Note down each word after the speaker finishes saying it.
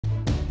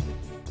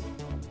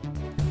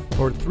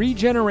For 3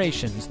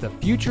 generations, the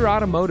Future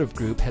Automotive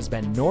Group has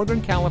been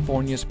Northern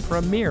California's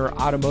premier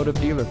automotive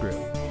dealer group.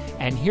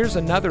 And here's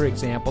another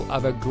example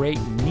of a great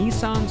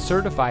Nissan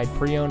certified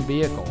pre-owned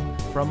vehicle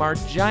from our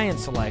giant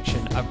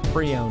selection of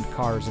pre-owned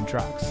cars and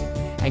trucks.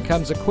 And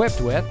comes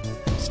equipped with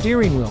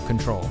steering wheel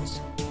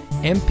controls,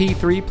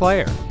 MP3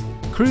 player,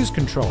 cruise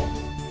control,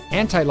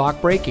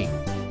 anti-lock braking,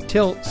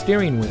 tilt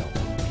steering wheel,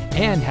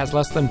 and has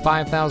less than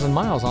 5,000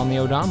 miles on the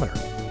odometer.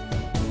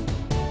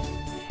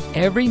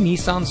 Every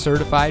Nissan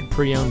certified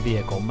pre-owned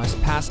vehicle must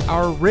pass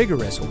our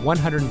rigorous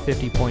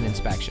 150-point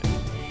inspection.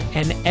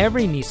 And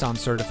every Nissan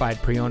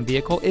certified pre-owned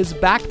vehicle is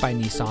backed by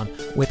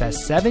Nissan with a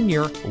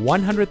 7-year,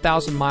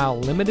 100,000-mile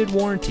limited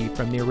warranty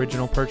from the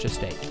original purchase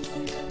date.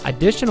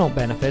 Additional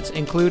benefits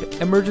include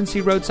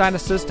emergency roadside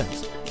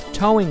assistance,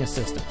 towing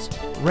assistance,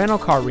 rental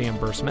car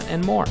reimbursement,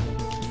 and more.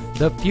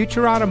 The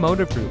Future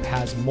Automotive Group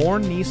has more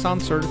Nissan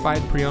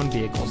certified pre-owned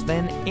vehicles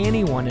than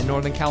anyone in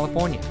Northern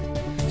California.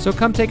 So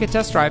come take a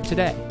test drive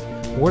today.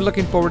 We're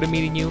looking forward to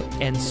meeting you,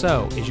 and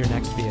so is your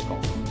next vehicle.